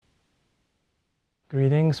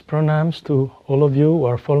Greetings, pranams to all of you who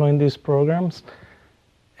are following these programs,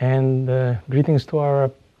 and greetings to our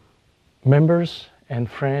members and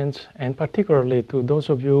friends, and particularly to those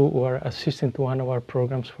of you who are assisting to one of our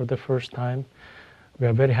programs for the first time. We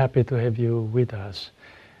are very happy to have you with us.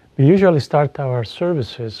 We usually start our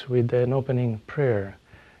services with an opening prayer,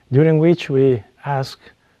 during which we ask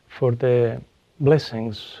for the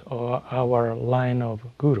blessings of our line of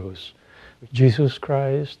gurus, Jesus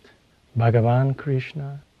Christ, Bhagavan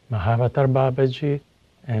Krishna, Mahavatar Babaji,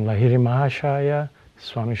 and Lahiri Mahashaya,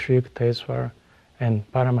 Swami Sri Yukteswar, and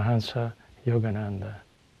Paramahansa Yogananda.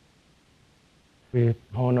 We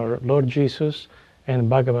honor Lord Jesus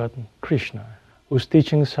and Bhagavan Krishna, whose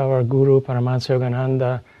teachings our Guru Paramahansa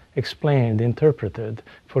Yogananda explained, interpreted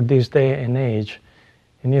for this day and age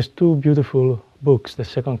in his two beautiful books, The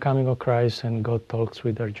Second Coming of Christ and God Talks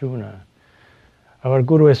with Arjuna. Our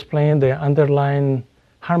Guru explained the underlying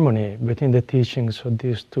harmony between the teachings of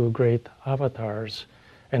these two great avatars,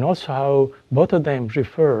 and also how both of them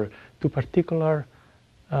refer to particular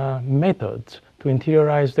methods to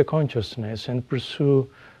interiorize the consciousness and pursue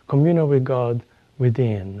communion with God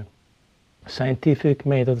within. Scientific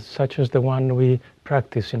methods such as the one we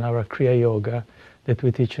practice in our Kriya Yoga that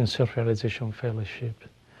we teach in Self-Realization Fellowship.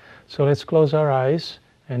 So let's close our eyes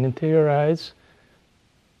and interiorize,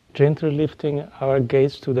 gently lifting our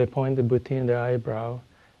gaze to the point between the eyebrow,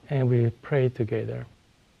 and we pray together.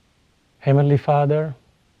 Heavenly Father,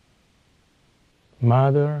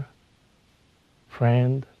 Mother,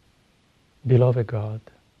 Friend, Beloved God,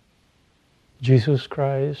 Jesus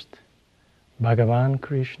Christ, Bhagavan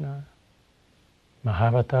Krishna,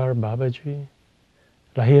 Mahavatar Babaji,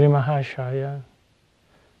 Lahiri Mahashaya,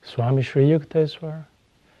 Swami Sri Yukteswar,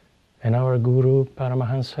 and our Guru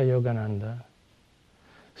Paramahansa Yogananda.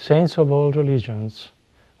 Saints of all religions,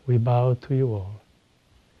 we bow to you all.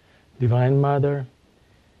 Divine Mother,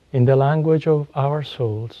 in the language of our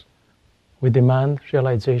souls, we demand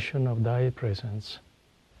realization of thy presence.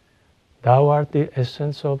 Thou art the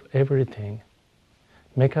essence of everything.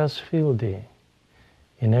 Make us feel thee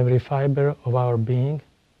in every fiber of our being,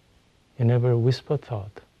 in every whispered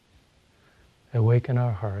thought. Awaken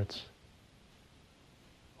our hearts.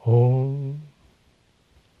 Om,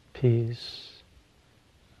 peace,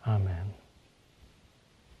 Amen.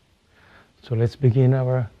 So let's begin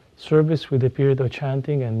our service with a period of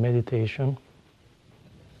chanting and meditation.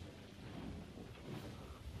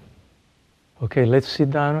 Okay, let's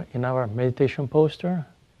sit down in our meditation posture,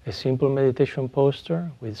 a simple meditation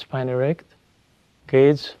posture with spine erect,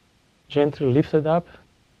 gaze gently lifted up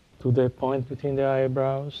to the point between the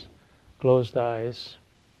eyebrows, closed eyes.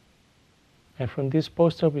 And from this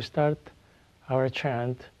posture we start our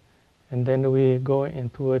chant, and then we go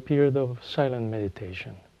into a period of silent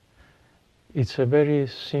meditation. It's a very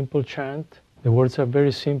simple chant. The words are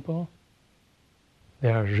very simple.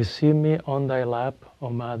 They are, receive me on thy lap, O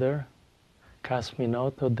Mother, cast me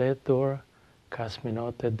not at death door, cast me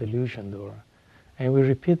not at delusion door. And we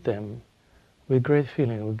repeat them with great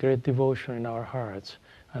feeling, with great devotion in our hearts,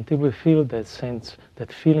 until we feel that sense,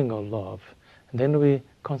 that feeling of love. And then we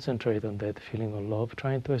concentrate on that feeling of love,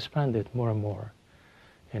 trying to expand it more and more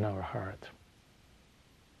in our heart.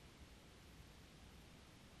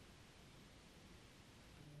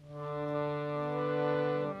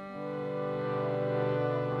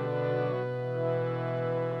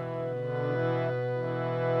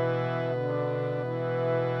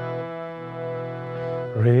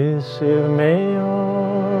 Receive me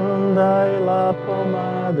on thy lap, O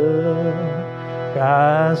Mother,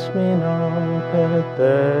 cast me not at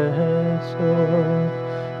death's door.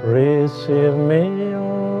 Receive me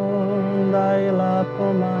on thy lap,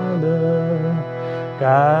 O Mother,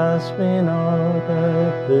 cast me not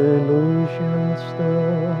at delusion's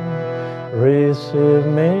door. Receive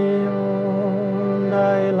me on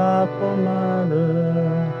thy lap, O Mother,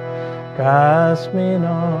 cast me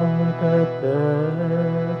not at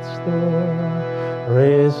death's door.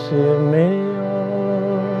 Receive me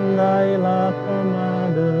on thy lap, O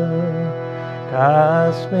Mother,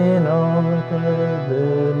 cast me not at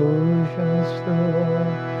delusion's door.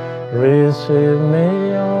 Receive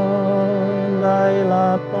me on thy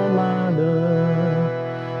lap, O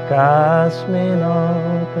Mother, cast me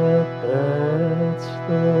not at death's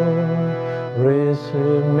door.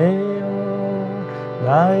 Receive me on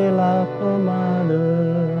thy lap, O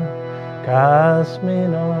Mother, cast me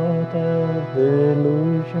not at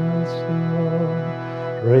delusion's door.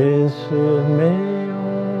 Receive me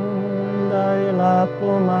on thy lap,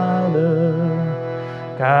 O Mother,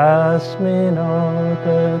 cast me not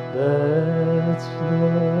at death's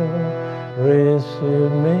door.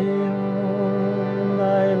 Receive me on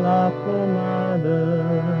thy lap, O Mother,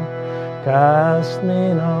 cast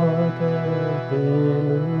me not of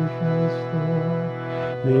delusions through.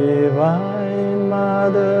 Divine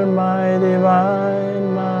Mother, my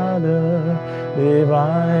Divine Mother,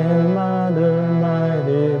 Divine Mother, my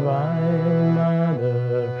Divine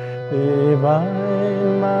Mother,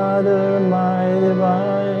 Divine Mother, my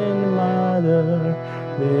Divine Mother,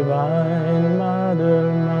 Divine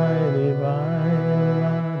Mother, my Divine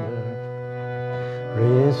Mother,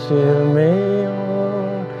 receive me, O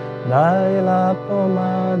thy lap, O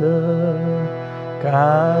Mother,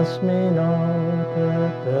 cast me not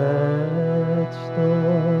at death's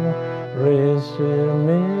door. Receive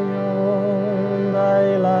me on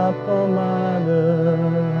thy lap, O Mother,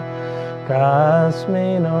 cast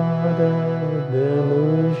me not at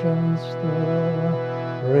delusion's door.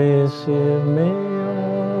 Receive me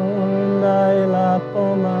on thy lap,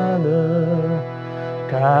 O Mother,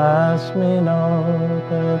 cast me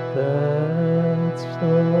not at death's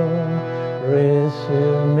door.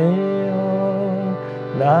 Receive me on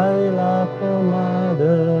thy lap, O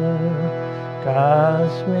Mother,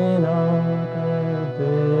 cast me not at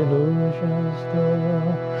delusion's door.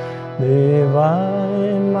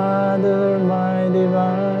 Divine Mother, my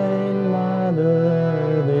Divine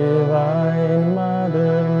Mother, Divine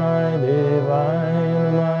Mother, my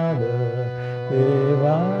Divine Mother,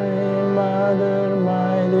 Divine Mother,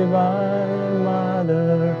 my Divine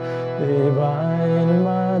Mother, Divine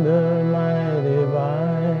Mother, my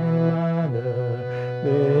Divine Mother,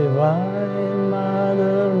 Divine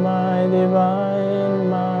Mother, my Divine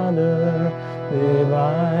Mother,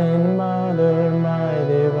 Divine Mother, my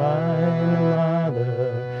Divine Mother,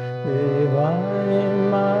 Divine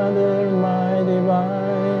Mother, my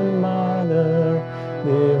Divine Mother,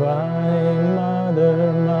 Divine Mother,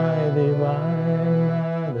 my Divine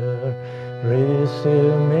Mother,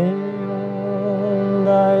 receive me on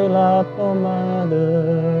thy lap, O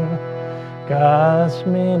Mother, cast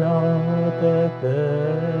me not at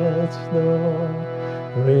death's door.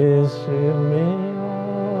 Receive me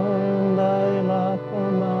on thy lap, O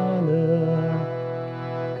Mother,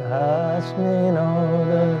 cast me not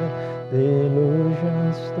at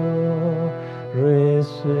delusion's door.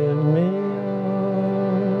 Receive me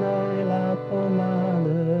on thy lap, O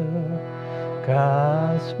Mother,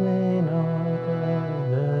 cast me not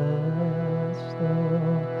at death's door.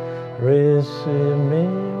 Receive me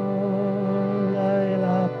on thy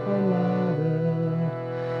lap, O Mother,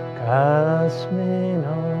 cast me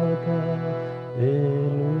not at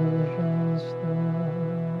delusion's door.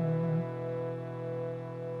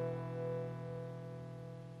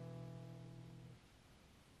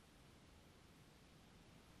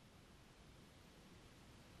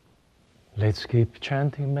 Let's keep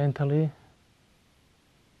chanting mentally,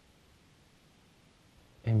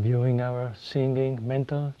 imbuing our singing,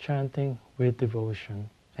 mental chanting with devotion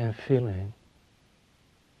and feeling.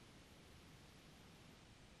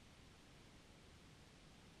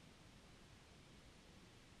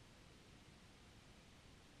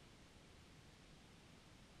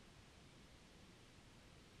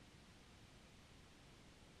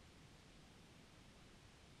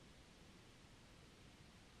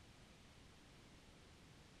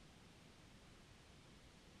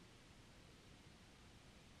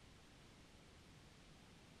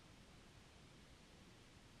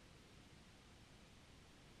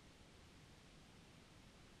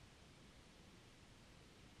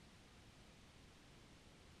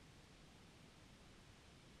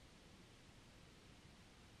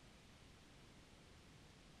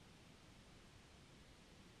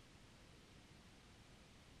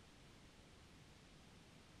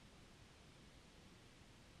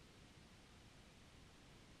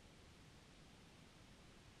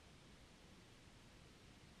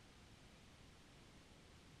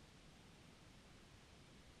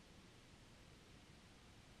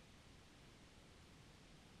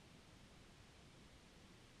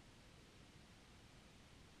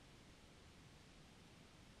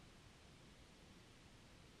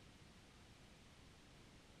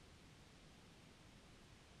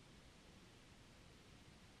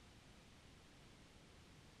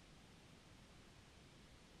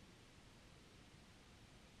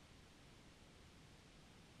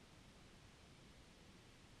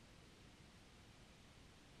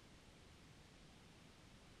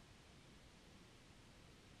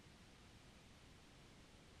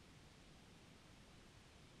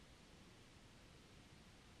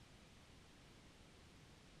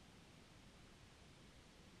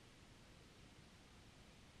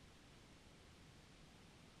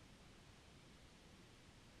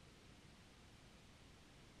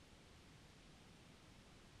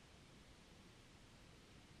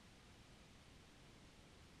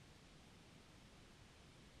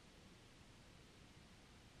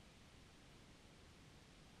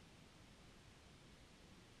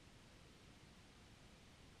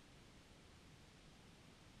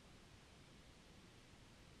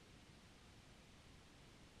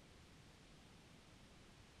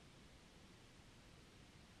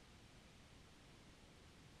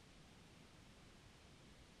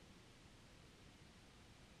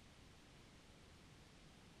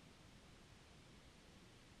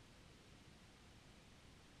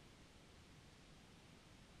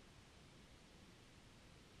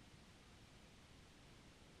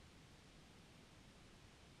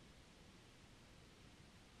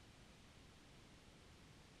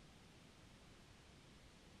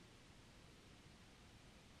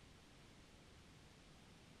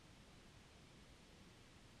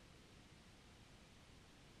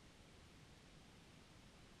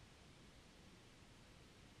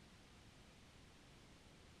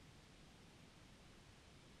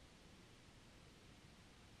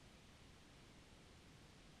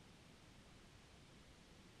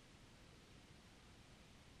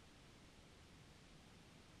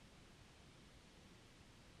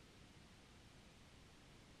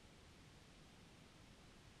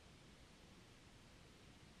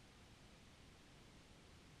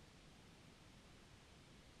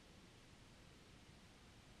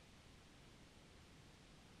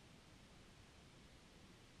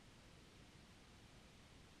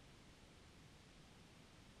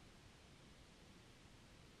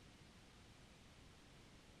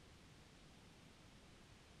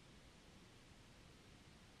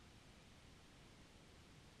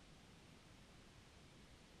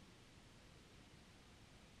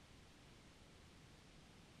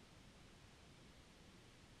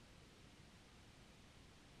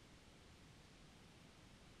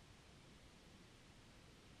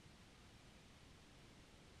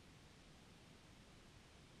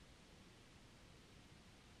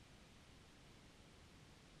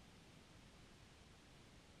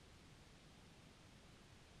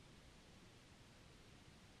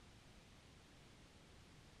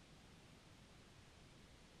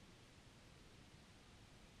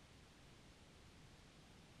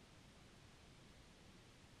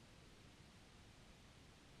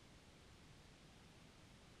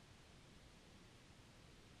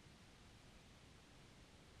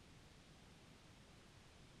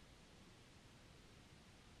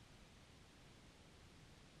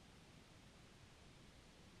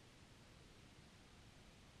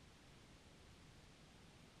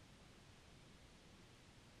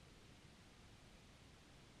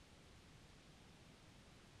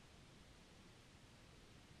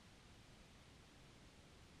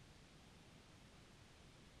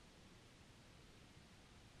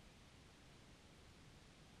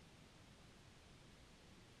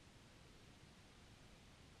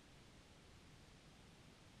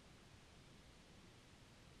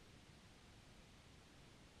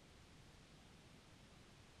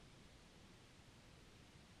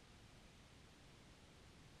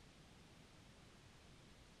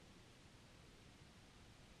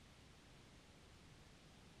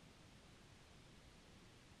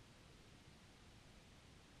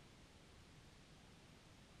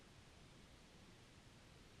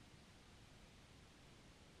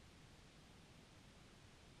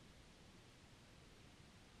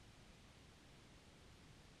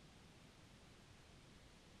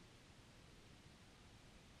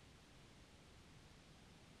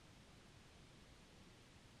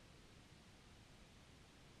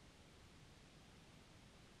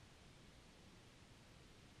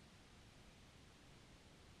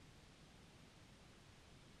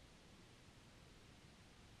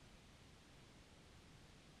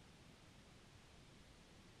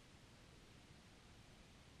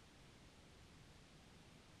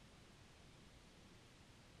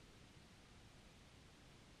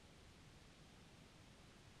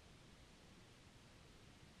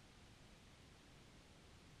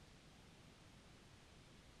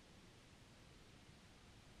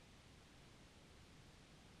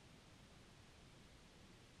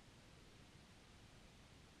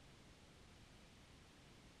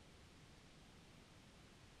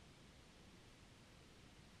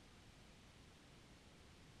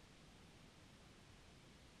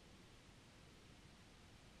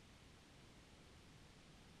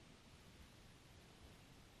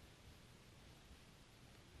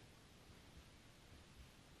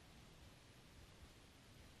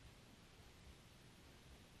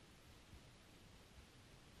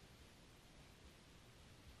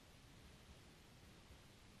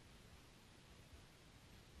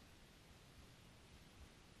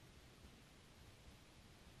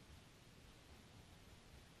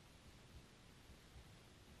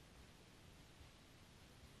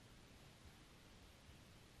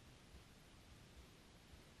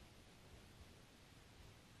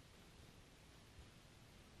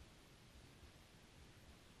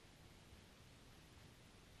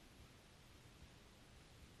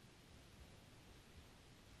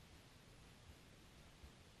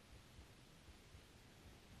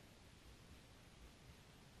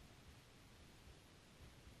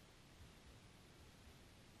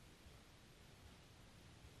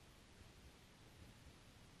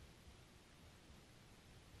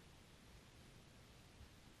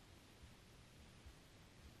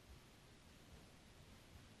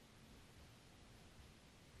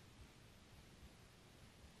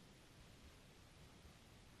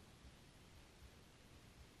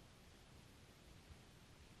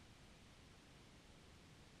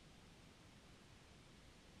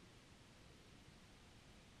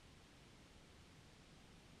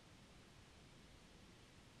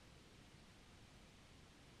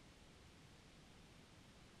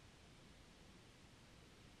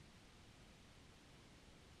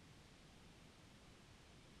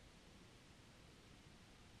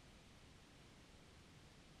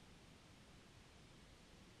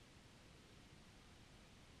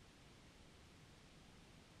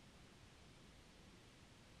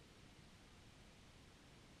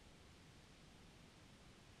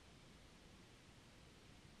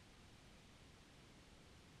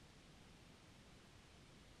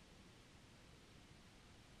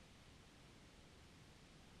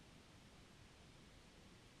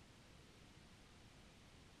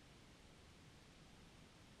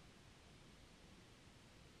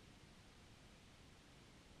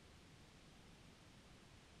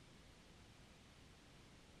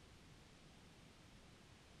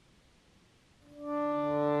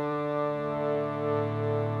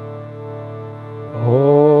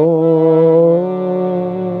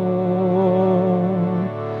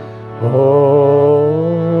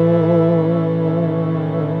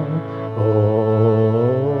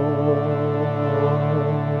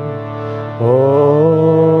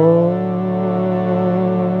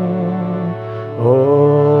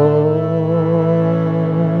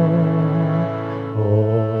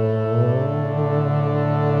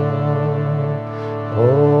 Well,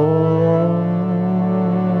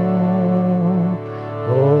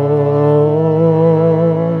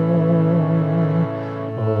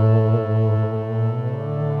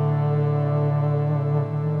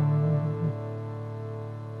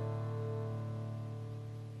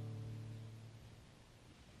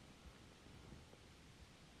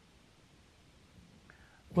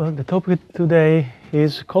 the topic today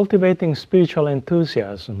is cultivating spiritual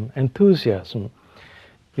enthusiasm. Enthusiasm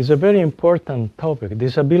is a very important topic,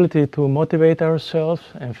 this ability to motivate ourselves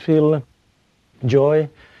and feel joy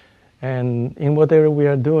and in whatever we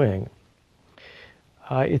are doing.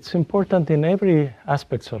 It's important in every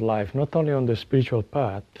aspect of life, not only on the spiritual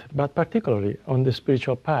path, but particularly on the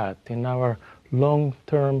spiritual path in our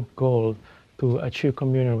long-term goal to achieve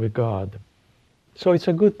communion with God. So it's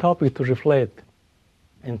a good topic to reflect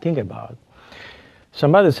and think about.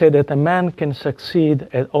 Somebody said that a man can succeed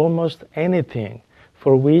at almost anything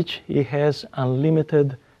for which he has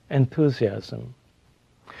unlimited enthusiasm.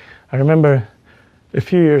 I remember a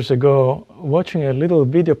few years ago watching a little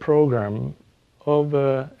video program of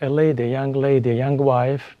a young lady, a young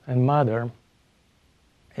wife and mother,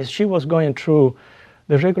 as she was going through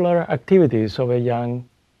the regular activities of a young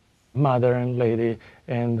mother and lady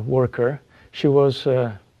and worker. She was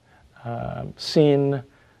seen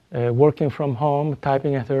working from home,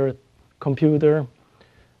 typing at her computer,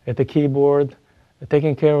 at the keyboard,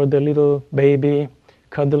 taking care of the little baby,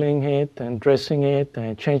 cuddling it and dressing it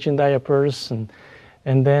and changing diapers,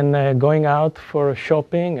 and then going out for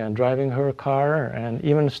shopping and driving her car and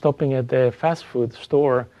even stopping at the fast food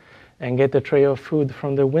store and get a tray of food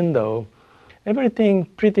from the window. Everything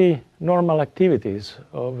pretty normal activities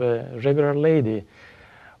of a regular lady.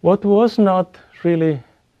 What was not really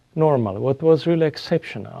normal, what was really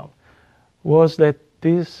exceptional, was that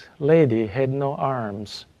this lady had no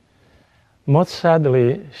arms. Most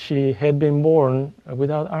sadly, she had been born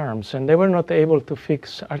without arms, and they were not able to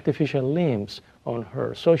fix artificial limbs on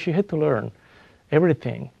her. So she had to learn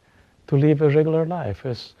everything to live a regular life,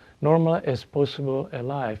 as normal as possible a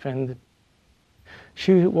life. And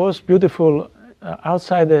she was beautiful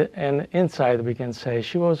outside and inside, we can say.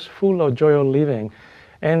 She was full of joy of living.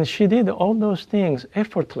 And she did all those things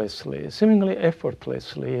effortlessly, seemingly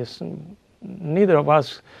effortlessly. Neither of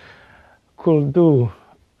us could do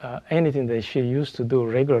anything that she used to do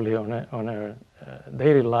regularly on her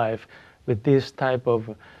daily life with this type of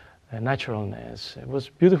naturalness. It was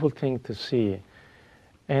a beautiful thing to see.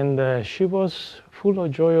 And she was full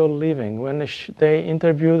of joy of living. When they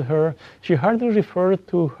interviewed her, she hardly referred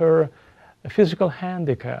to her physical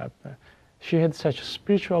handicap. She had such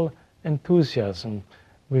spiritual enthusiasm,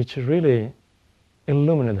 which really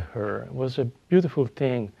illuminated her. It was a beautiful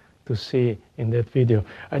thing to see in that video.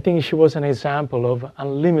 I think she was an example of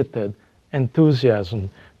unlimited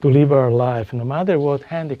enthusiasm to live our life, no matter what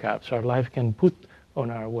handicaps our life can put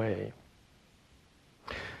on our way.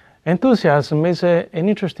 Enthusiasm is an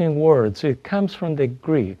interesting word. It comes from the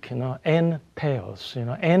Greek, en theos.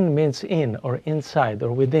 En means in or inside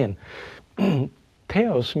or within.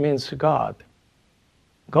 Theos means God.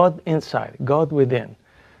 God inside, God within.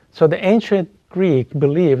 So the ancient Greek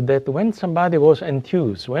believed that when somebody was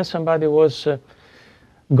enthused, when somebody was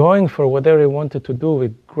going for whatever he wanted to do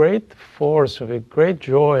with great force, with great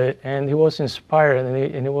joy, and he was inspired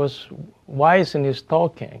and he was wise in his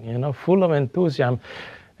talking, full of enthusiasm,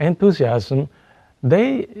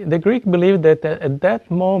 the Greek believed that at that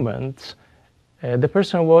moment the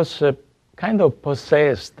person was kind of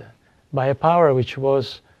possessed by a power which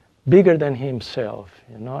was bigger than himself,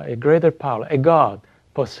 a greater power, a God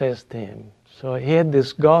possessed him. So he had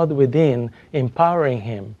this God within empowering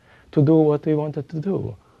him to do what he wanted to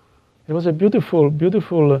do. It was a beautiful,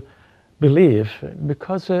 beautiful belief,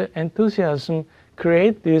 because enthusiasm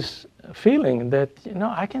creates this feeling that,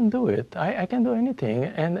 I can do it. I can do anything,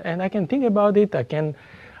 and I can think about it. I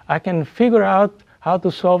can figure out how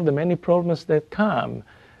to solve the many problems that come.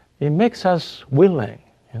 It makes us willing,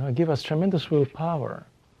 give us tremendous willpower.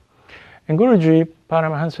 And Guruji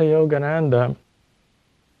Paramahansa Yogananda,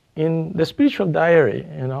 in the spiritual diary,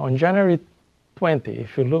 on January 20,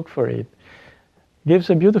 if you look for it, gives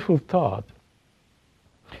a beautiful thought.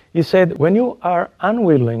 He said, when you are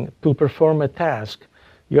unwilling to perform a task,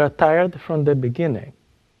 you are tired from the beginning.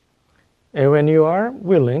 And when you are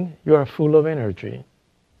willing, you are full of energy.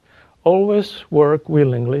 Always work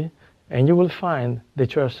willingly, and you will find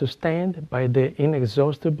that you are sustained by the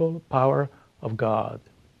inexhaustible power of God.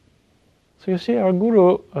 So you see, our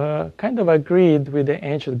Guru kind of agreed with the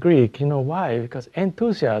ancient Greek. Why? Because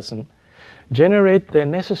enthusiasm generates the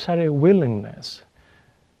necessary willingness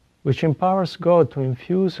which empowers God to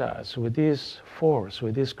infuse us with this force,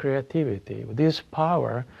 with this creativity, with this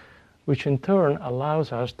power, which in turn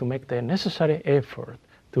allows us to make the necessary effort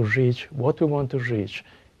to reach what we want to reach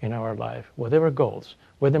in our life, whatever goals,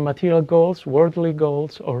 whether material goals, worldly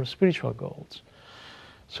goals, or spiritual goals.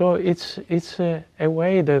 So it's a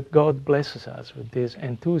way that God blesses us with this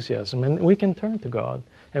enthusiasm, and we can turn to God,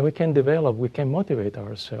 and we can develop, we can motivate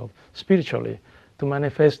ourselves spiritually to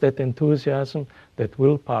manifest that enthusiasm, that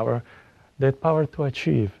willpower, that power to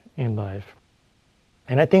achieve in life.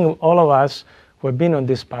 And I think all of us who have been on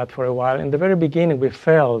this path for a while, in the very beginning we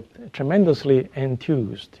felt tremendously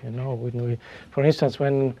enthused. For instance,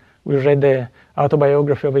 when we read the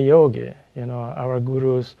autobiography of a yogi, our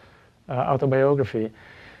guru's autobiography.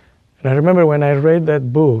 And I remember when I read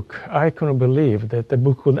that book, I couldn't believe that the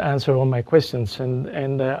book could answer all my questions.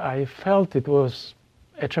 And I felt it was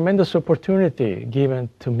a tremendous opportunity given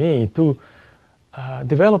to me to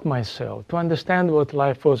develop myself, to understand what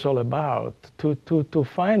life was all about, to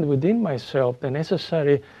find within myself the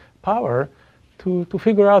necessary power to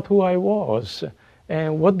figure out who I was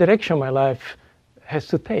and what direction my life has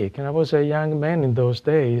to take. And I was a young man in those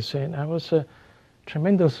days, and I was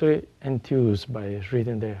tremendously enthused by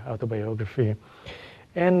reading the autobiography.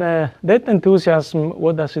 And that enthusiasm,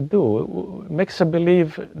 what does it do? It makes us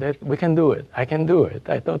believe that we can do it. I can do it.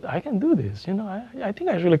 I thought, I can do this. I think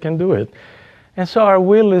I really can do it. And so our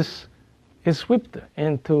will is whipped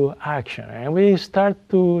into action. And we start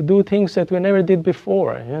to do things that we never did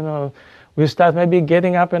before. We start maybe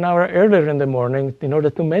getting up an hour earlier in the morning in order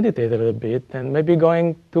to meditate a little bit, and maybe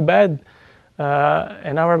going to bed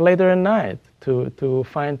an hour later at night to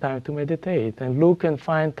find time to meditate, and look and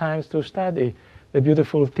find times to study the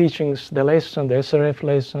beautiful teachings, the lessons, the SRF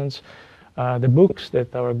lessons, the books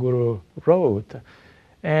that our guru wrote.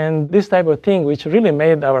 And this type of thing, which really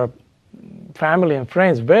made our family and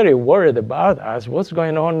friends very worried about us, what's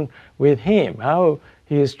going on with him, how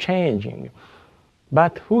he is changing.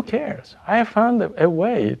 But who cares? I have found a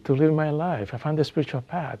way to live my life. I found a spiritual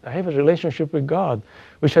path. I have a relationship with God,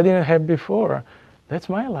 which I didn't have before. That's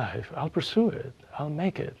my life. I'll pursue it. I'll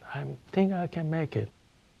make it. I think I can make it.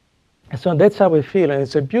 And so that's how we feel, and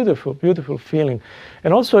it's a beautiful, beautiful feeling.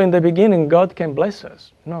 And also in the beginning, God can bless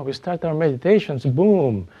us. We start our meditations,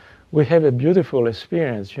 boom, we have a beautiful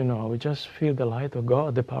experience. We just feel the light of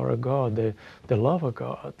God, the power of God, the love of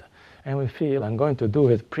God. And we feel, I'm going to do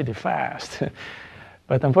it pretty fast.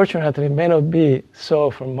 But unfortunately, it may not be so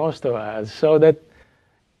for most of us. So that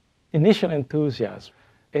initial enthusiasm,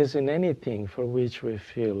 as in anything for which we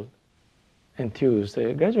feel enthused,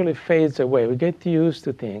 it gradually fades away. We get used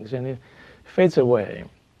to things, and it fades away.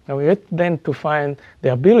 And we get then to find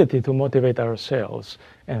the ability to motivate ourselves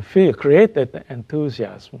and create that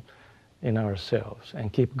enthusiasm in ourselves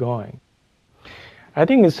and keep going. I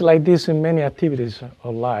think it's like this in many activities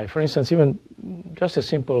of life. For instance, even just a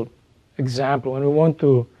simple example, when we want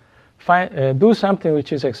to do something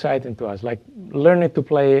which is exciting to us, like learning to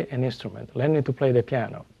play an instrument, learning to play the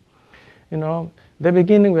piano. The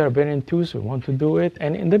beginning we are very enthused, we want to do it,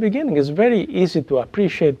 and in the beginning it's very easy to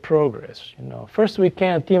appreciate progress. First we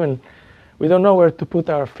don't know where to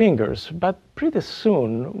put our fingers, but pretty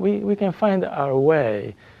soon we can find our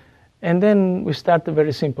way. And then we start the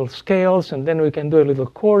very simple scales, and then we can do a little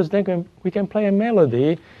chords, then we can play a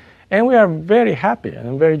melody, and we are very happy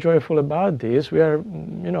and very joyful about this.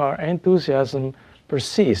 Our enthusiasm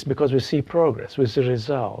persists because we see progress, we see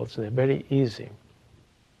results, they're very easy.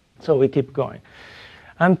 So we keep going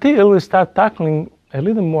until we start tackling a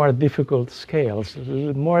little more difficult scales, a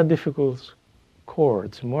little more difficult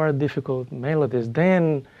chords, more difficult melodies.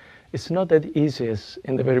 Then it's not that easy as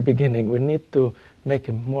in the very beginning. We need to make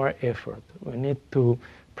more effort. We need to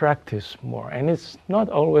practice more. And it's not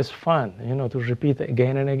always fun, to repeat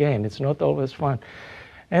again and again. It's not always fun.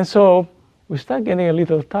 And so we start getting a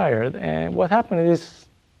little tired. And what happened is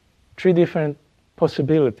 3 different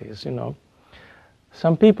possibilities,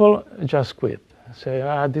 Some people just quit. Say,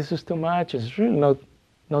 this is too much. It's really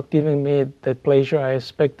not giving me the pleasure I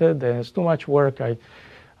expected. There's too much work.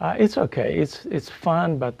 It's okay. It's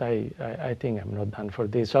fun, but I think I'm not done for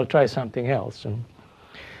this. I'll try something else. And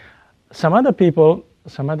some other people,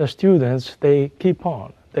 some other students, they keep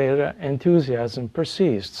on. Their enthusiasm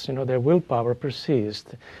persists. Their willpower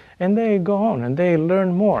persists, and they go on and they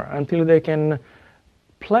learn more until they can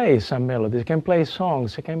play some melodies, can play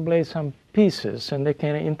songs, they can play some pieces, and they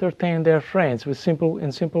can entertain their friends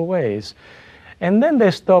in simple ways. And then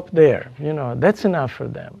they stop there. That's enough for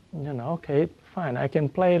them. Okay, fine, I can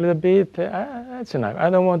play a little bit. That's enough. I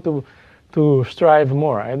don't want to strive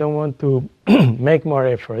more. I don't want to make more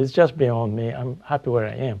effort. It's just beyond me. I'm happy where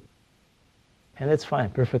I am. And that's fine,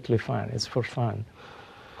 perfectly fine. It's for fun.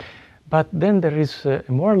 But then there is a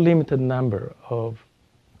more limited number of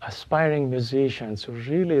aspiring musicians who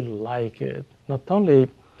really like it. Not only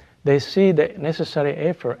they see the necessary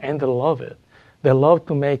effort and they love it. They love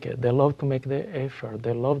to make it. They love to make the effort.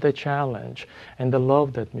 They love the challenge. And they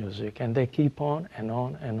love that music. And they keep on and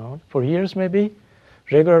on and on. For years maybe,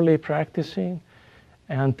 regularly practicing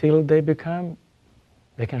until they can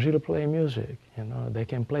really play music. You know, they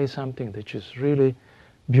can play something that is really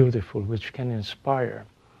beautiful, which can inspire.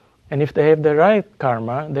 And if they have the right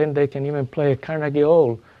karma, then they can even play Carnegie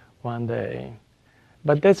Hall one day.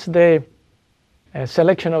 But that's the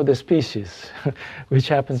selection of the species, which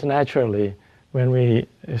happens naturally when we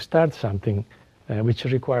start something which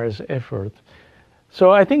requires effort.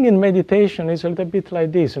 So I think in meditation it's a little bit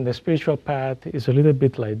like this, and the spiritual path is a little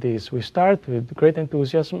bit like this. We start with great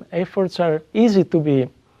enthusiasm. Efforts are easy to be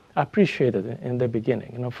appreciated in the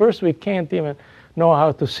beginning. You know, first we can't even know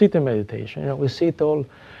how to sit in meditation. You know, we sit all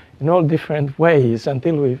in all different ways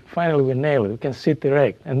until we finally nail it. We can sit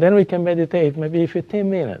erect, and then we can meditate maybe 15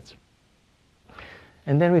 minutes.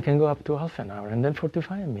 And then we can go up to half an hour, and then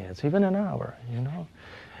 45 minutes, even an hour, you know.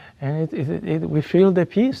 And we feel the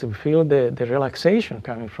peace, we feel the relaxation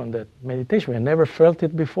coming from that meditation. We never felt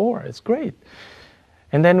it before. It's great.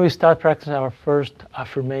 And then we start practicing our first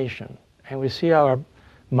affirmation, and we see our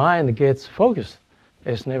mind gets focused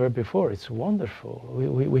as never before. It's wonderful.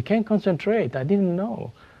 We can concentrate. I didn't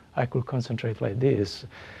know I could concentrate like this.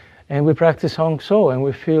 And we practice Hong So, and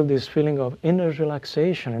we feel this feeling of inner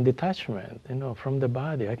relaxation and detachment, you know, from the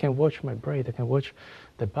body. I can watch my breath. I can watch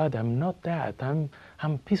the body. I'm not that.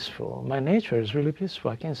 I'm peaceful. My nature is really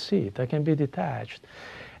peaceful. I can see it. I can be detached.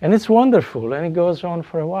 And it's wonderful, and it goes on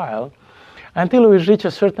for a while until we reach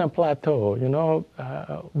a certain plateau. You know,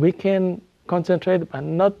 we can concentrate, but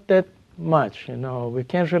not that much. You know, we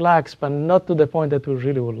can relax, but not to the point that we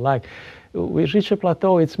really would like. We reach a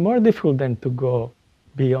plateau. It's more difficult than to go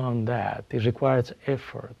beyond that. It requires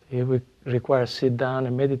effort. It requires sit down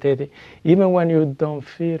and meditate, even when you don't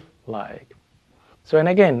feel like. So, and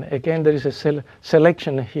again, there is a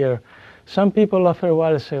selection here. Some people after a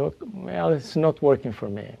while say, well, it's not working for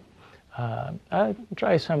me. I'll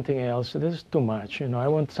try something else. This is too much. You know, I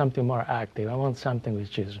want something more active. I want something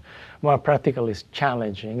which is more practically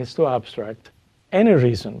challenging. It's too abstract. Any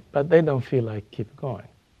reason, but they don't feel like keep going.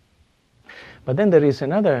 But then there is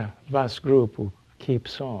another vast group who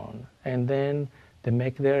keeps on, and then they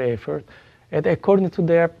make their effort, and according to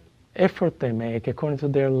their effort they make, according to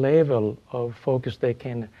their level of focus they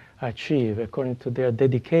can achieve, according to their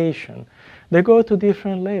dedication, they go to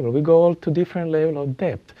different level. We go all to different level of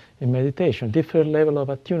depth in meditation, different level of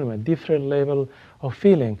attunement, different level of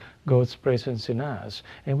feeling God's presence in us,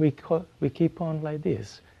 and we keep on like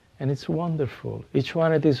this. And it's wonderful. Each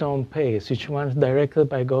one at his own pace, each one is directed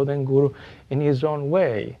by God and Guru in his own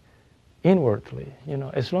way, inwardly, you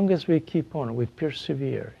know, as long as we keep on, we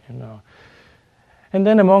persevere, you know. And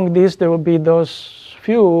then among these, there will be those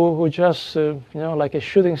few who just, you know, like a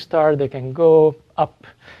shooting star, they can go up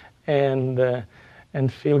and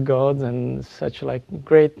feel God, and such like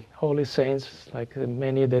great holy saints, like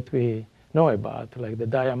many that we know about, like the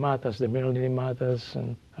Dayamatas, the Miralini Matas,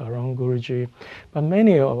 and our own Guruji. But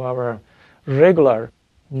many of our regular,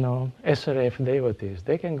 you know, SRF devotees,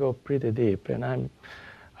 they can go pretty deep. And I'm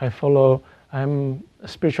a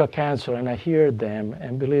spiritual counselor, and I hear them,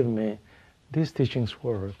 and believe me, these teachings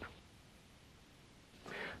work.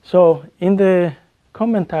 So in the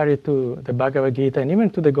commentary to the Bhagavad Gita and even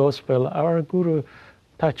to the Gospel, our Guru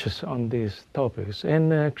touches on these topics.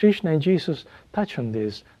 And Krishna and Jesus touch on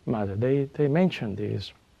this matter. They mention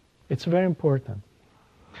this. It's very important.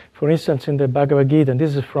 For instance, in the Bhagavad Gita, and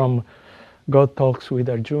this is from God Talks with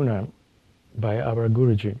Arjuna by our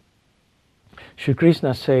Guruji, Shri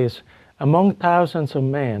Krishna says, among thousands of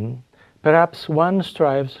men, perhaps one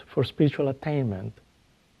strives for spiritual attainment.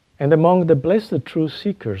 And among the blessed truth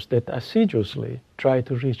seekers that assiduously try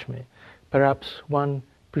to reach me, perhaps one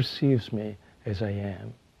perceives me as I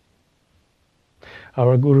am.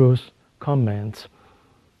 Our Guru's comments,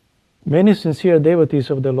 many sincere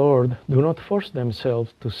devotees of the Lord do not force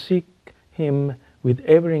themselves to seek Him with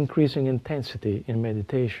ever-increasing intensity in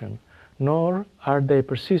meditation, nor are they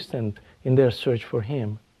persistent in their search for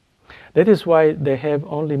Him. That is why they have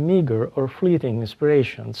only meager or fleeting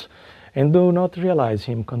inspirations and do not realize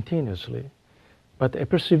Him continuously. But a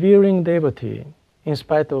persevering devotee, in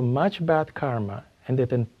spite of much bad karma and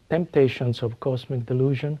the temptations of cosmic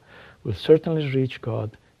delusion, will certainly reach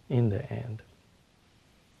God in the end.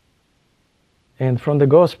 And from the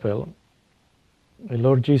Gospel, the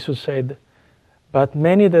Lord Jesus said, but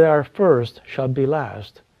many that are first shall be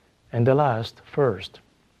last, and the last first.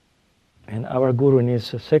 And our Guru in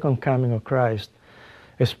his Second Coming of Christ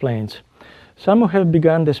explains, some who have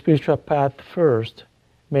begun the spiritual path first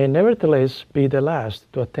may nevertheless be the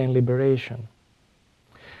last to attain liberation.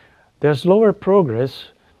 Their slower progress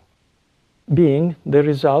being the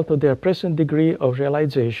result of their present degree of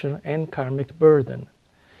realization and karmic burden,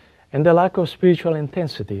 and the lack of spiritual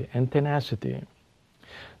intensity and tenacity.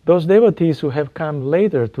 Those devotees who have come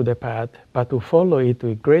later to the path, but who follow it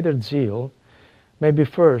with greater zeal, may be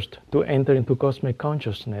first to enter into cosmic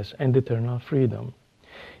consciousness and eternal freedom.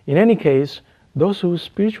 In any case, those whose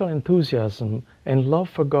spiritual enthusiasm and love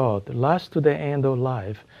for God last to the end of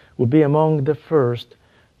life will be among the first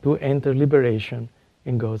to enter liberation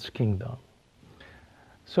in God's kingdom.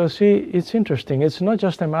 So see, it's interesting. It's not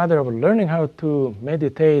just a matter of learning how to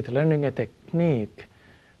meditate, learning a technique.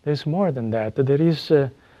 There's more than that. There is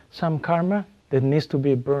some karma that needs to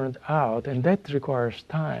be burned out, and that requires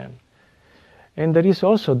time. And there is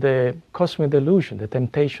also the cosmic delusion, the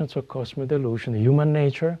temptations of cosmic delusion, the human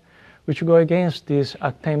nature, which go against these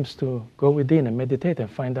attempts to go within and meditate and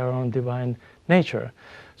find our own divine nature.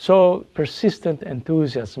 So persistent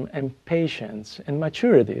enthusiasm and patience and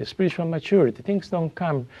maturity, spiritual maturity, things don't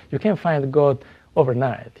come, you can't find God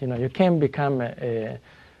overnight. You can't become a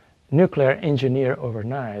nuclear engineer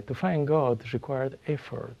overnight. To find God required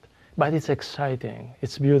effort. But it's exciting,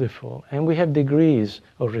 it's beautiful, and we have degrees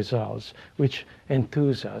of results which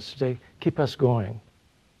enthuse us, they keep us going.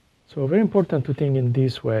 So very important to think in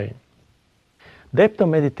this way. Depth of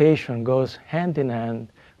meditation goes hand in hand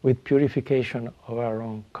with purification of our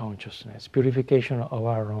own consciousness, purification of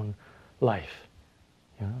our own life.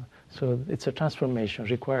 So it's a transformation,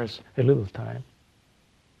 requires a little time.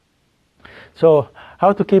 So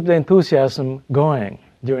how to keep the enthusiasm going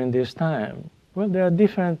during this time? Well, there are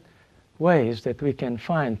different ways that we can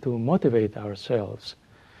find to motivate ourselves.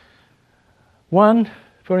 One,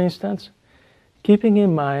 for instance, keeping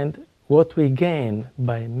in mind what we gain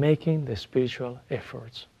by making the spiritual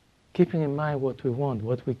efforts. Keeping in mind what we want,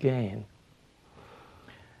 what we gain.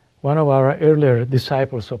 One of our earlier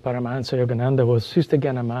disciples of Paramahansa Yogananda was Sister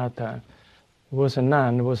Gyanamata, who was a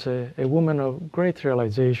nun, was a woman of great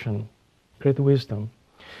realization, great wisdom.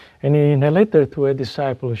 And in a letter to a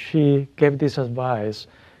disciple, she gave this advice: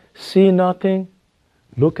 see nothing,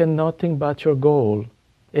 look at nothing but your goal,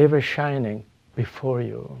 ever shining before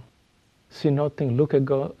you. See nothing, look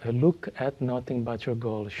at nothing but your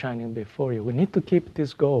goal, shining before you. We need to keep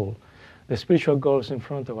this goal, the spiritual goals in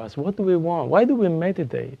front of us. What do we want? Why do we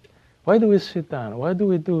meditate? Why do we sit down? Why do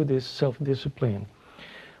we do this self-discipline?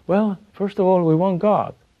 Well, first of all, we want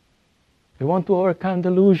God. We want to overcome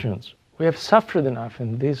delusions. We have suffered enough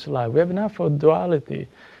in this life. We have enough of duality,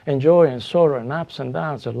 and joy and sorrow, and ups and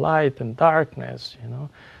downs, and light and darkness.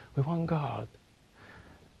 We want God.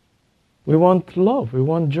 We want love. We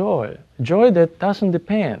want joy. Joy that doesn't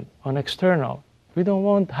depend on external. We don't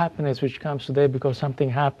want happiness which comes today because something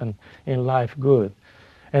happened in life good,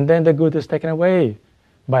 and then the good is taken away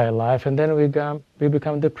by life, and then we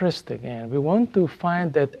become depressed again. We want to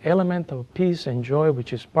find that element of peace and joy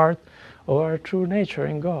which is part of our true nature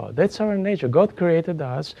in God. That's our nature. God created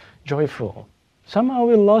us joyful. Somehow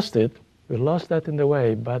we lost it. We lost that in the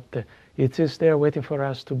way, but it is there waiting for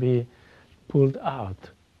us to be pulled out,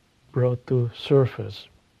 brought to surface.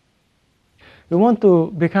 We want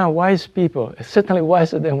to become wise people, certainly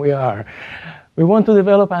wiser than we are. We want to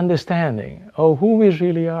develop understanding of who we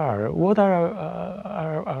really are. What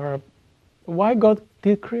are why God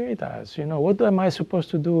did create us? What am I supposed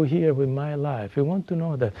to do here with my life? We want to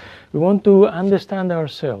know that. We want to understand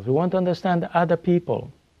ourselves. We want to understand other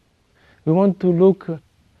people. We want to look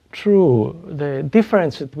through the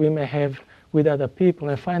difference that we may have with other people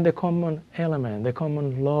and find the common element, the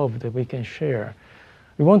common love that we can share.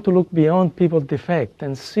 We want to look beyond people's defect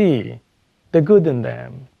and see the good in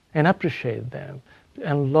them and appreciate them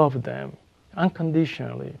and love them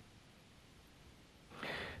unconditionally.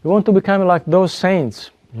 We want to become like those saints,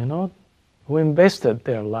 who invested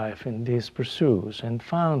their life in these pursuits and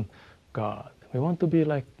found God. We want to be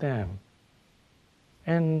like them.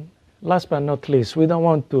 And last but not least, we don't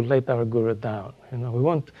want to let our Guru down. We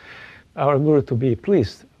want our Guru to be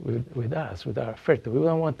pleased with us, with our effort. We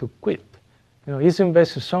don't want to quit. He's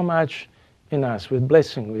invested so much in us with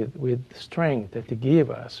blessing, with strength that He gives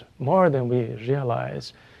us, more than we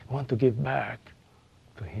realize. We want to give back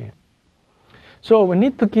to Him. So we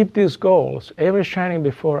need to keep these goals ever shining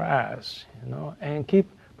before us, and keep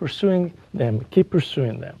pursuing them,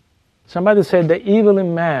 Somebody said the evil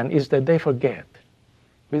in man is that they forget.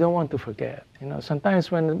 We don't want to forget.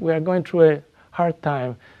 Sometimes when we are going through a hard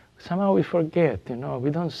time, somehow we forget, we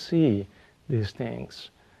don't see these things.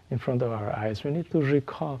 in front of our eyes. We need to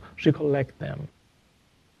recollect them.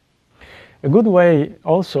 A good way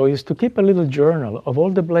also is to keep a little journal of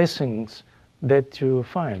all the blessings that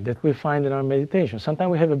we find in our meditation.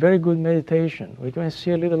 Sometimes we have a very good meditation. We can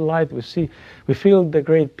see a little light. We feel the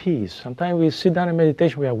great peace. Sometimes we sit down in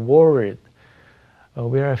meditation, we are worried.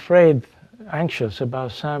 We are afraid, anxious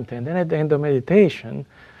about something. And then at the end of meditation,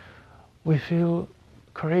 we feel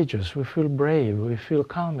courageous, we feel brave, we feel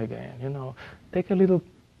calm again. Take a little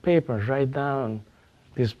paper, write down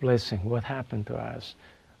this blessing, what happened to us.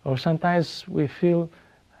 Or sometimes we feel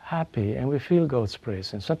happy and we feel God's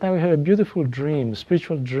presence. Sometimes we have a beautiful dream,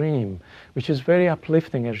 spiritual dream, which is very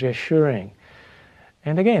uplifting and reassuring.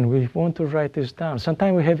 And again, we want to write this down.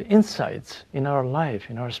 Sometimes we have insights in our life,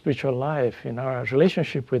 in our spiritual life, in our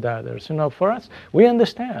relationship with others. For us, we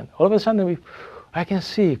understand. All of a sudden, I can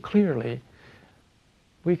see clearly.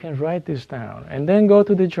 We can write this down and then go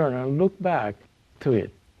to the journal and look back to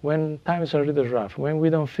it when times are really rough, when we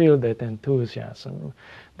don't feel that enthusiasm.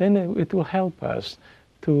 Then it will help us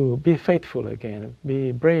to be faithful again,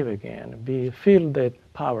 be brave again, feel that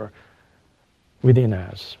power within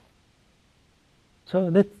us. So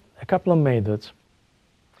that's a couple of methods.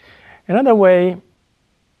 Another way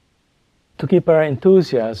to keep our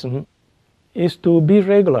enthusiasm is to be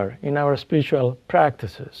regular in our spiritual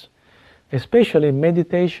practices, especially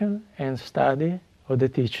meditation and study of the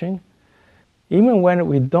teaching, even when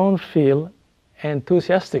we don't feel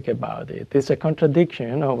enthusiastic about it. It's a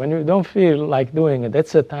contradiction, when you don't feel like doing it,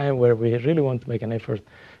 that's a time where we really want to make an effort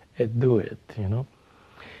and do it,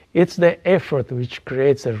 It's the effort which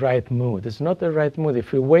creates the right mood. It's not the right mood.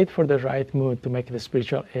 If we wait for the right mood to make the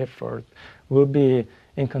spiritual effort, we'll be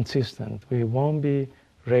inconsistent. We won't be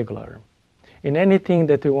regular. In anything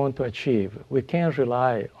that we want to achieve, we can't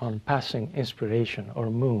rely on passing inspiration or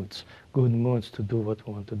moods, good moods to do what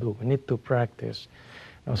we want to do. We need to practice.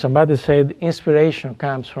 Somebody said inspiration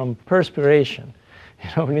comes from perspiration.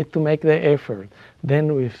 We need to make the effort.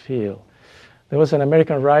 Then we feel. There was an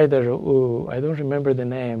American writer who, I don't remember the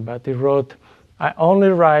name, but he wrote, "I only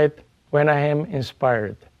write when I am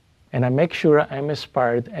inspired. And I make sure I'm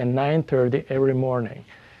inspired at 9:30 every morning."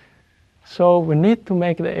 So we need to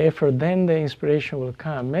make the effort, then the inspiration will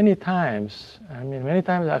come. Many times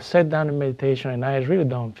I've sat down in meditation and I really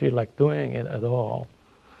don't feel like doing it at all.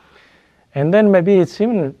 And then maybe it's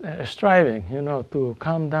even striving, to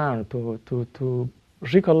calm down, to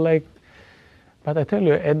recollect. But I tell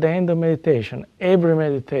you, at the end of meditation, every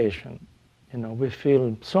meditation, we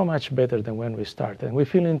feel so much better than when we started. And we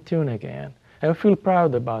feel in tune again. And we feel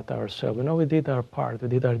proud about ourselves. We did our part, we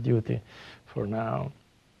did our duty for now.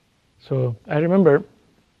 So I remember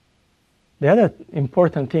the other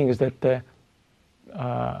important thing is that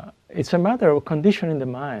it's a matter of conditioning the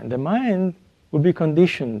mind. The mind will be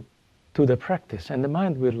conditioned to the practice, and the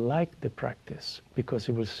mind will like the practice because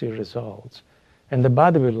it will see results. And the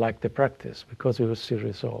body will like the practice because it will see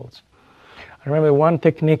results. I remember one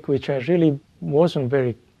technique which I really wasn't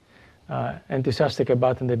very enthusiastic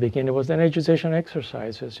about in the beginning was the energization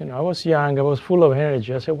exercises. I was young, I was full of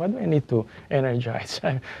energy. I said, what do I need to energize? I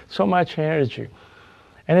have so much energy.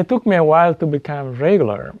 And it took me a while to become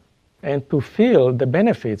regular and to feel the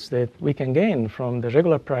benefits that we can gain from the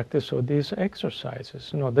regular practice of these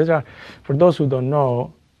exercises. These are, for those who don't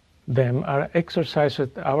know them, are exercises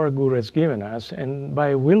that our Guru has given us, and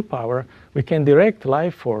by willpower we can direct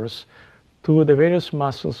life force to the various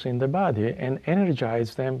muscles in the body and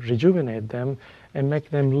energize them, rejuvenate them, and make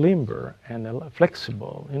them limber and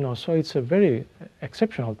flexible. So it's a very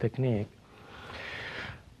exceptional technique.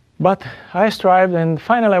 But I strived, and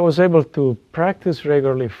finally I was able to practice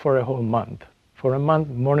regularly for a whole month. For a month,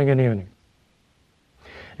 morning and evening.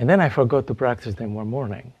 And then I forgot to practice them one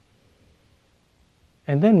morning.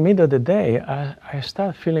 And then middle of the day, I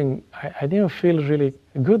started feeling, I didn't feel really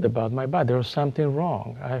good about my body. There was something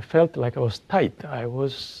wrong. I felt like I was tight. I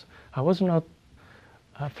was not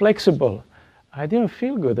flexible. I didn't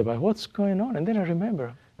feel good about what's going on. And then I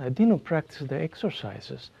remember, I didn't practice the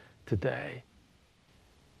exercises today.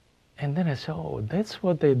 And then I said, oh, that's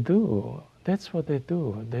what they do. That's what they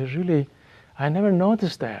do. They really, I never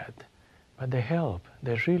noticed that, but they help.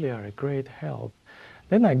 They really are a great help.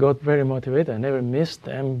 Then I got very motivated. I never missed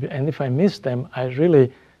them. And if I missed them, I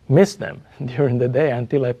really missed them during the day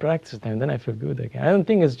until I practiced them. Then I feel good again. I don't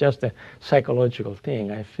think it's just a psychological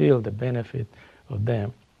thing. I feel the benefit of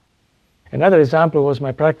them. Another example was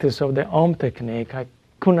my practice of the Om technique. I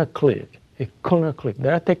could not click. It could not click.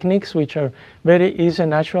 There are techniques which are very easy and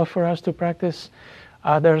natural for us to practice.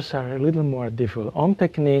 Others are a little more difficult. Om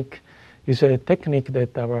technique is a technique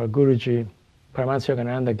that our Guruji, Paramahansa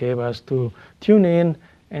Yogananda, gave us to tune in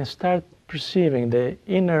and start perceiving the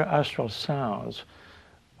inner astral sounds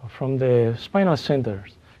from the spinal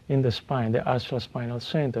centers in the spine, the astral spinal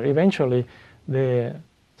center. Eventually, the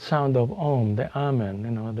sound of Om, the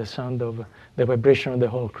Amen, the sound of the vibration of the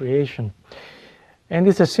whole creation. And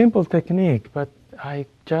it's a simple technique, but I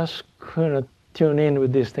just couldn't tune in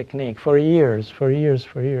with this technique for years,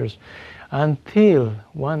 until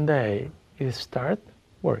one day it started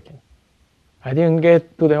working. I didn't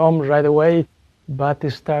get to the Om right away, but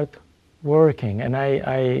it started working. And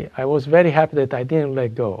I was very happy that I didn't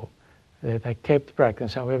let go, that I kept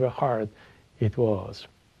practicing, however hard it was.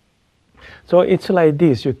 So it's like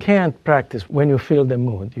this. You can't practice when you feel the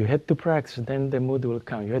mood. You have to practice, then the mood will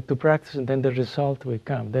come. You have to practice, and then the result will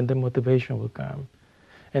come. Then the motivation will come.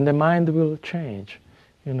 And the mind will change.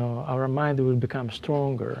 Our mind will become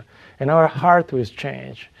stronger. And our heart will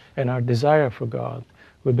change. And our desire for God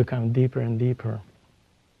will become deeper and deeper.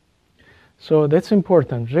 So that's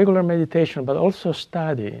important. Regular meditation, but also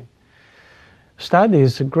study. Study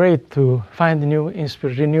is great to find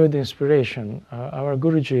renewed inspiration. Our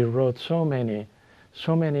Guruji wrote so many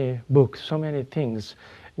books, so many things,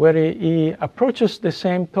 where he approaches the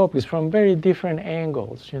same topics from very different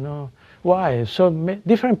angles. Why? So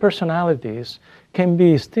different personalities can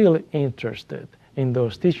be still interested in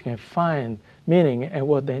those teachings and find meaning and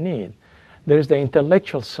what they need. There is the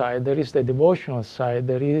intellectual side, there is the devotional side,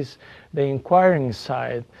 there is the inquiring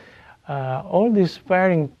side. All these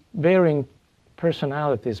varying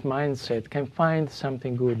personalities, mindset, can find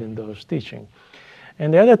something good in those teachings.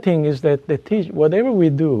 And the other thing is that whatever we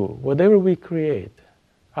do, whatever we create,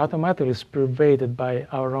 automatically is pervaded by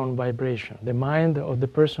our own vibration. The mind of the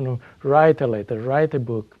person who write a letter, write a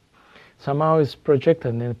book, somehow is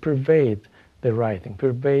projected and pervades the writing,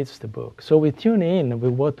 pervades the book. So we tune in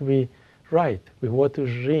with what we write, with what we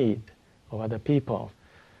read of other people.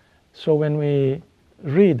 So when we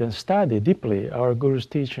read and study deeply our Guru's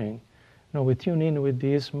teaching, we tune in with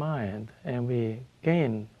this mind and we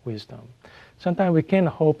gain wisdom. Sometimes we can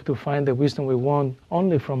hope to find the wisdom we want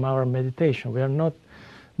only from our meditation. We are not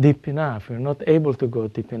deep enough. We are not able to go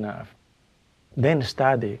deep enough. Then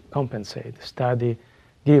study, compensate. Study,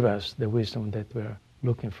 give us the wisdom that we are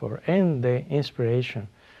looking for and the inspiration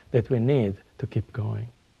that we need to keep going.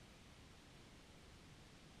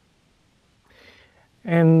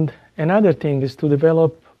 And another thing is to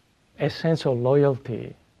develop a sense of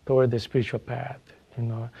loyalty toward the spiritual path,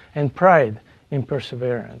 and pride in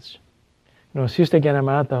perseverance. Sister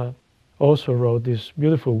Gyanamata also wrote these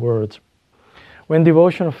beautiful words. When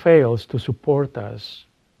devotion fails to support us,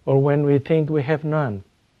 or when we think we have none,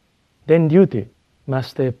 then duty must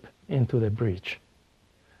step into the breach.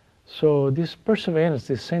 So this perseverance,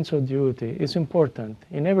 this sense of duty is important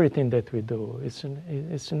in everything that we do. It's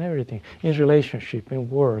in everything, in relationship, in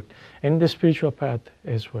work, and in the spiritual path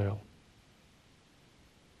as well.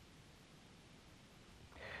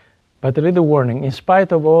 But a little warning, in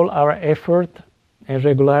spite of all our effort and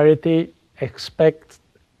regularity, expect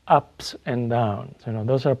ups and downs.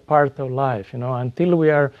 Those are part of life. Until we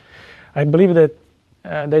are, I believe that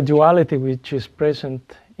the duality which is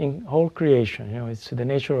present in whole creation, it's the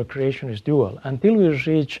nature of creation is dual. Until we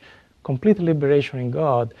reach complete liberation in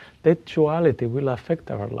God, that duality will affect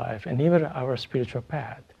our life and even our spiritual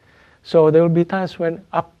path. So there will be times when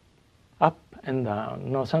up and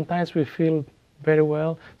down. Sometimes we feel very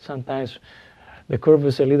well, sometimes the curve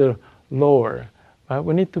is a little lower, but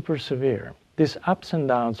we need to persevere. These ups and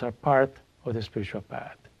downs are part of the spiritual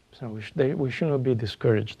path, so we should not be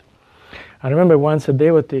discouraged. I remember once a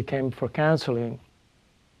devotee came for counseling,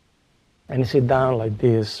 and he sat down like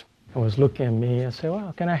this and was looking at me and said,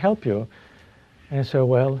 well, can I help you? And I said,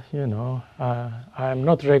 well, I'm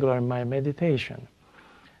not regular in my meditation.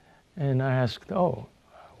 And I asked, oh,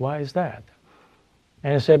 why is that?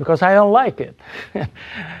 And he said, because I don't like it,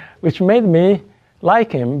 which made me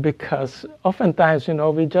like him, because oftentimes,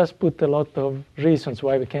 we just put a lot of reasons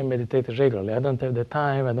why we can't meditate regularly. I don't have the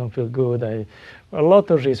time, I don't feel good, a lot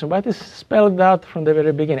of reasons, but it's spelled out from the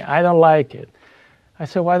very beginning. I don't like it. I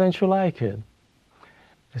said, why don't you like it?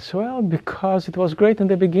 He said, well, because it was great in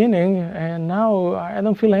the beginning, and now I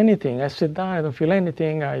don't feel anything. I sit down, I don't feel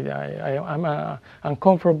anything, I'm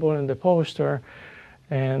uncomfortable in the posture,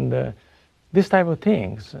 and this type of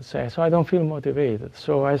things. So I don't feel motivated.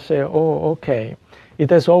 So I say, oh, okay. It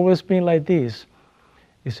has always been like this.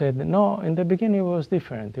 He said, no, in the beginning it was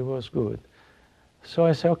different. It was good. So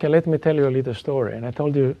I said, okay, let me tell you a little story. And I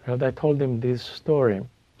told him this story.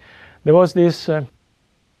 There was this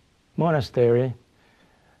monastery,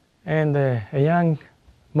 and a young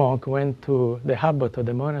monk went to the abbot of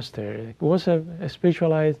the monastery. He was a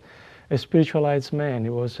spiritualized man. He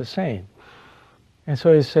was a saint. And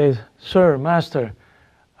so he says, "Sir, Master,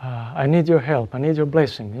 I need your help. I need your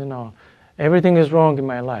blessing. Everything is wrong in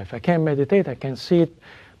my life. I can't meditate. I can't sit.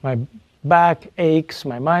 My back aches.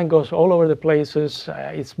 My mind goes all over the places.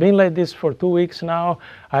 It's been like this for 2 weeks now.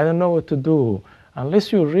 I don't know what to do.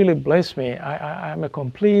 Unless you really bless me, I'm a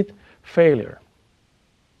complete failure."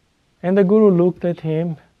 And the Guru looked at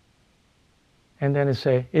him, and then he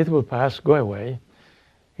said, "It will pass. Go away."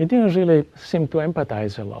 He didn't really seem to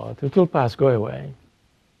empathize a lot. "It will pass. Go away."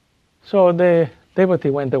 So the devotee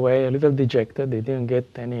went away a little dejected. He didn't get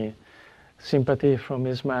any sympathy from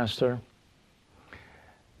his master.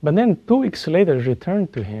 But then 2 weeks later, he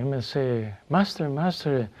returned to him and said, "Master,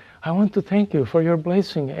 Master, I want to thank you for your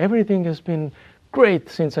blessing. Everything has been great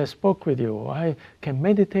since I spoke with you. I can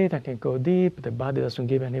meditate, I can go deep, the body doesn't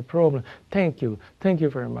give any problem. Thank you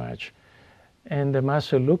very much." And the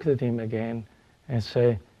master looked at him again and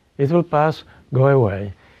said, "It will pass, go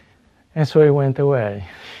away." And so he went away.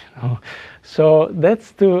 So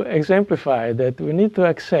that's to exemplify that we need to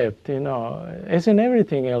accept, as in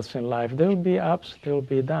everything else in life, there will be ups, there will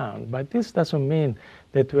be downs. But this doesn't mean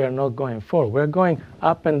that we are not going forward. We're going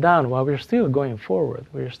up and down while we're still going forward.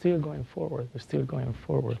 We're still going forward. We're still going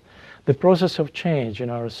forward. The process of change in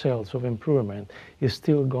ourselves, of improvement, is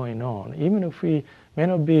still going on, even if we may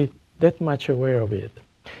not be that much aware of it.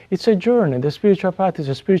 It's a journey. The spiritual path is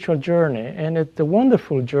a spiritual journey, and it's a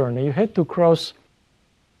wonderful journey. You had to cross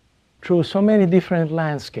through so many different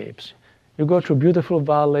landscapes. You go through beautiful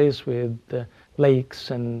valleys with lakes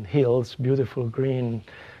and hills, beautiful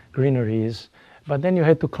greeneries, but then you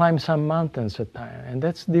had to climb some mountains at times, and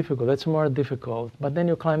that's difficult, that's more difficult. But then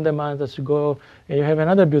you climb the mountains, you go, and you have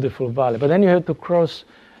another beautiful valley, but then you have to cross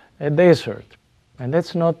a desert, and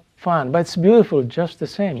that's not fun, but it's beautiful just the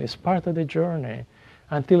same. It's part of the journey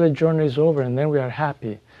until the journey is over, and then we are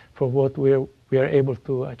happy for what we are able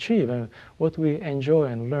to achieve and what we enjoy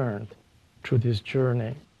and learn through this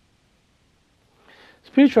journey.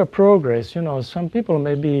 Spiritual progress, some people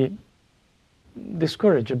may be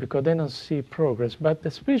discouraged because they don't see progress, but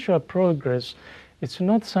the spiritual progress, it's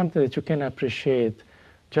not something that you can appreciate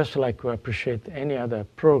just like you appreciate any other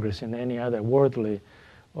progress in any other worldly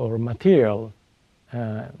or material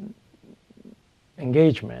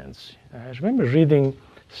engagements. I remember reading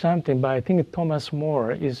something by, I think Thomas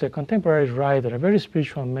More, is a contemporary writer, a very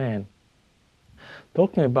spiritual man,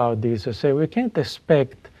 talking about this. I say we can't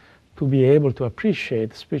expect to be able to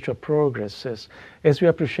appreciate spiritual progress as we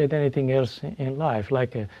appreciate anything else in life.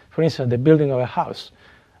 Like, for instance, the building of a house.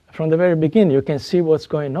 From the very beginning, you can see what's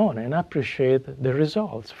going on and appreciate the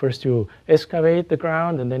results. First, you excavate the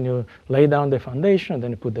ground, and then you lay down the foundation,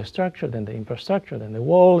 then you put the structure, then the infrastructure, then the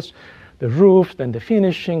walls, the roof, then the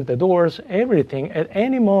finishing, the doors, everything. At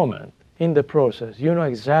any moment in the process, you know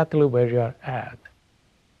exactly where you are at.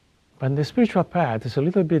 But the spiritual path is a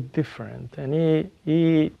little bit different, and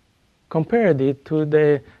he compared it to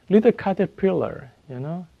the little caterpillar,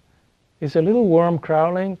 It's a little worm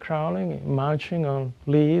crawling, munching on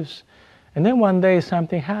leaves, and then one day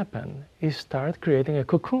something happened. He started creating a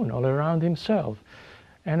cocoon all around himself.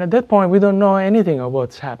 And at that point, we don't know anything of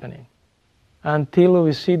what's happening until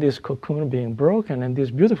we see this cocoon being broken and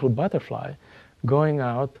this beautiful butterfly going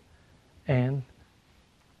out and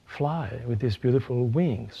fly with these beautiful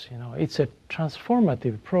wings. It's a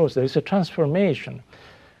transformative process. It's a transformation.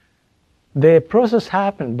 The process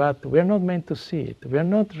happened, but we're not meant to see it. We're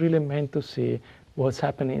not really meant to see what's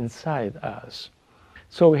happening inside us.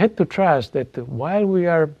 So we had to trust that while we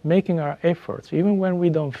are making our efforts, even when we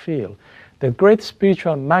don't feel, the great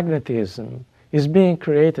spiritual magnetism is being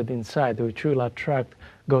created inside, which will attract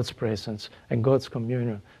God's presence and God's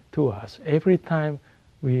communion to us. Every time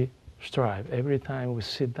we strive, every time we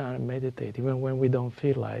sit down and meditate, even when we don't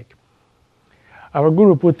feel like. Our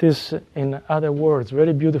Guru put this in other words,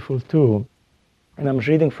 very beautiful too. And I'm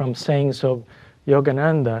reading from sayings of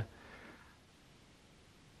Yogananda,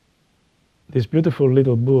 this beautiful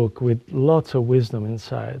little book with lots of wisdom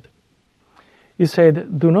inside. He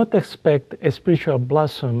said, "Do not expect a spiritual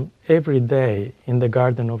blossom every day in the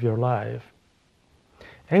garden of your life.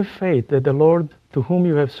 Have faith that the Lord, to whom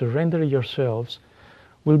you have surrendered yourselves,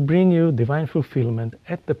 will bring you divine fulfillment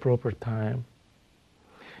at the proper time.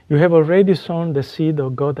 You have already sown the seed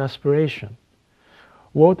of God aspiration.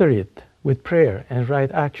 Water it with prayer and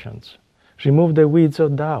right actions. Remove the weeds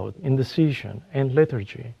of doubt, indecision, and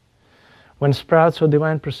lethargy. When sprouts of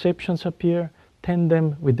divine perceptions appear, tend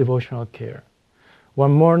them with devotional care.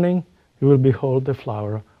 One morning, you will behold the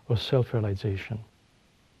flower of self-realization."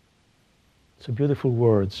 It's a beautiful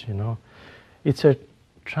words, It's a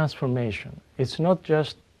transformation. It's not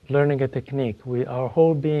just learning a technique. Our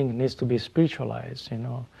whole being needs to be spiritualized,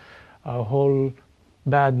 Our whole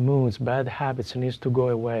bad moods, bad habits needs to go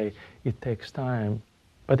away. It takes time.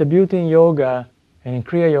 But the beauty in yoga, and in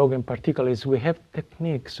Kriya Yoga in particular, is we have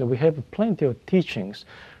techniques, so we have plenty of teachings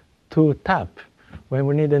to tap when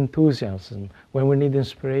we need enthusiasm, when we need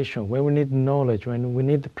inspiration, when we need knowledge, when we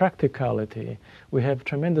need practicality. We have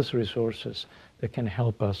tremendous resources that can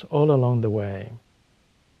help us all along the way.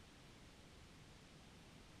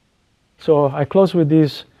 So I close with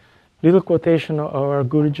this little quotation of our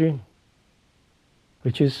Guruji,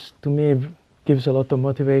 which is, to me, gives a lot of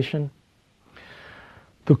motivation.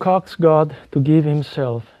 To coax God to give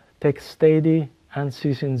Himself takes steady,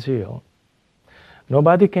 unceasing zeal.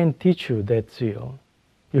 Nobody can teach you that zeal.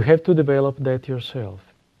 You have to develop that yourself.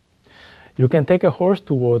 You can take a horse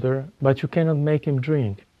to water, but you cannot make him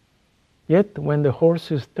drink. Yet when the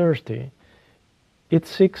horse is thirsty, it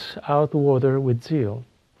seeks out water with zeal.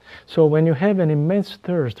 So when you have an immense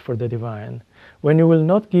thirst for the divine, when you will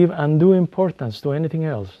not give undue importance to anything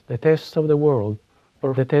else, the tests of the world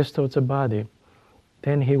or the test of the body,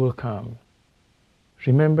 then He will come.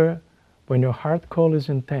 Remember, when your heart call is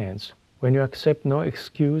intense, when you accept no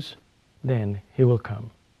excuse, then He will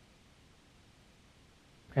come.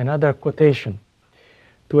 Another quotation.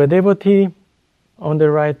 To a devotee on the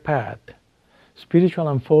right path, spiritual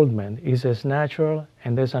unfoldment is as natural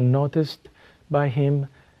and as unnoticed by him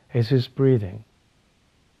as his breathing.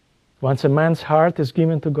 Once a man's heart is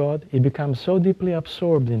given to God, he becomes so deeply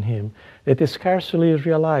absorbed in Him that he scarcely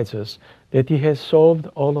realizes that he has solved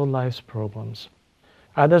all of life's problems.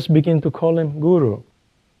 Others begin to call him Guru.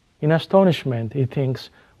 In astonishment, he thinks,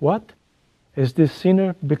 what? Has this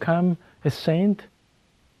sinner become a saint?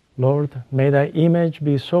 Lord, may Thy image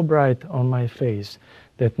be so bright on my face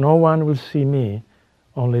that no one will see me,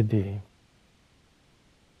 only Thee.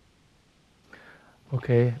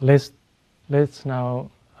 Okay, let's now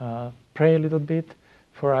pray a little bit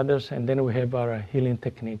for others, and then we have our healing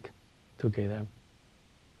technique together.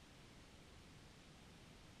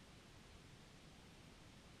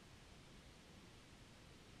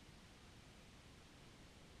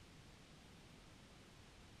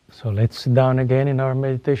 So let's sit down again in our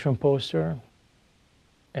meditation posture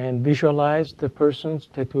and visualize the persons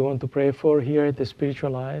that we want to pray for here at the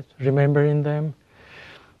spiritual life, remembering them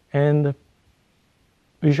and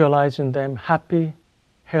visualizing them happy,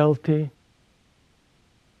 healthy,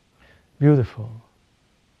 beautiful,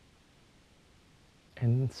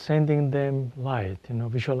 and sending them light,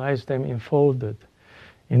 visualize them enfolded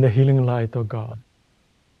in the healing light of God.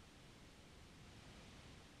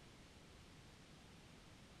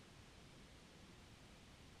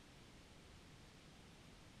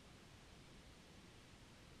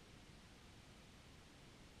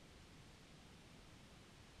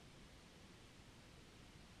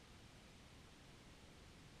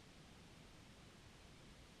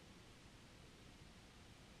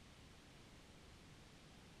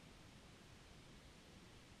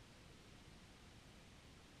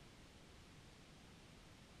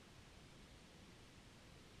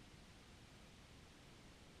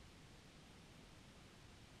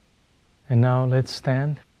 And now let's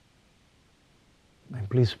stand, and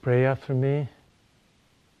please pray after me.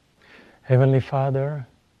 Heavenly Father,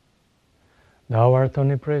 Thou art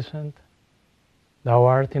omnipresent, Thou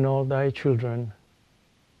art in all Thy children,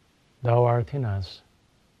 Thou art in us.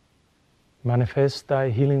 Manifest Thy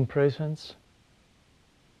healing presence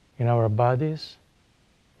in our bodies,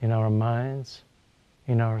 in our minds,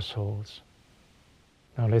 in our souls.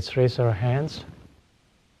 Now let's raise our hands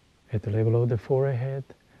at the level of the forehead,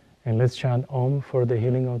 and let's chant Om for the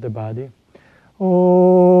healing of the body. Om.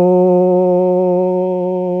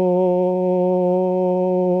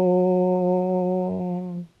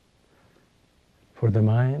 For the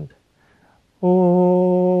mind. Om.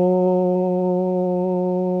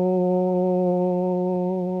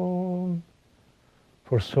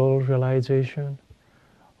 For soul realization.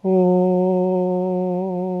 Om.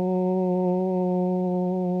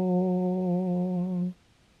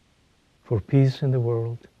 For peace in the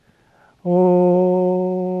world. Om.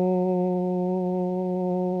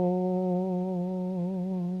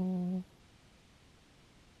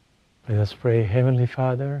 Let us pray. Heavenly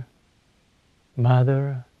Father,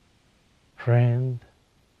 Mother, Friend,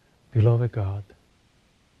 Beloved God,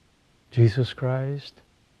 Jesus Christ,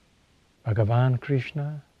 Bhagavan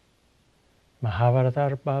Krishna,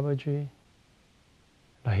 Mahavaratar Babaji,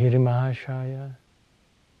 Lahiri Mahashaya,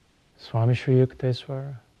 Swami Sri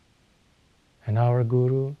Yukteswar, and our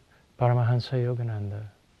Guru, Paramahansa Yogananda.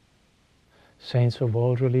 Saints of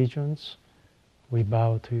all religions, we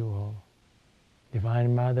bow to you all.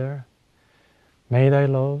 Divine Mother, may Thy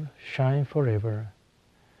love shine forever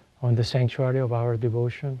on the sanctuary of our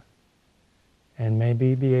devotion and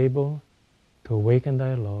maybe be able to awaken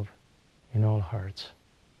thy love in all hearts.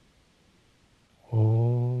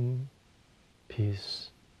 Om, peace.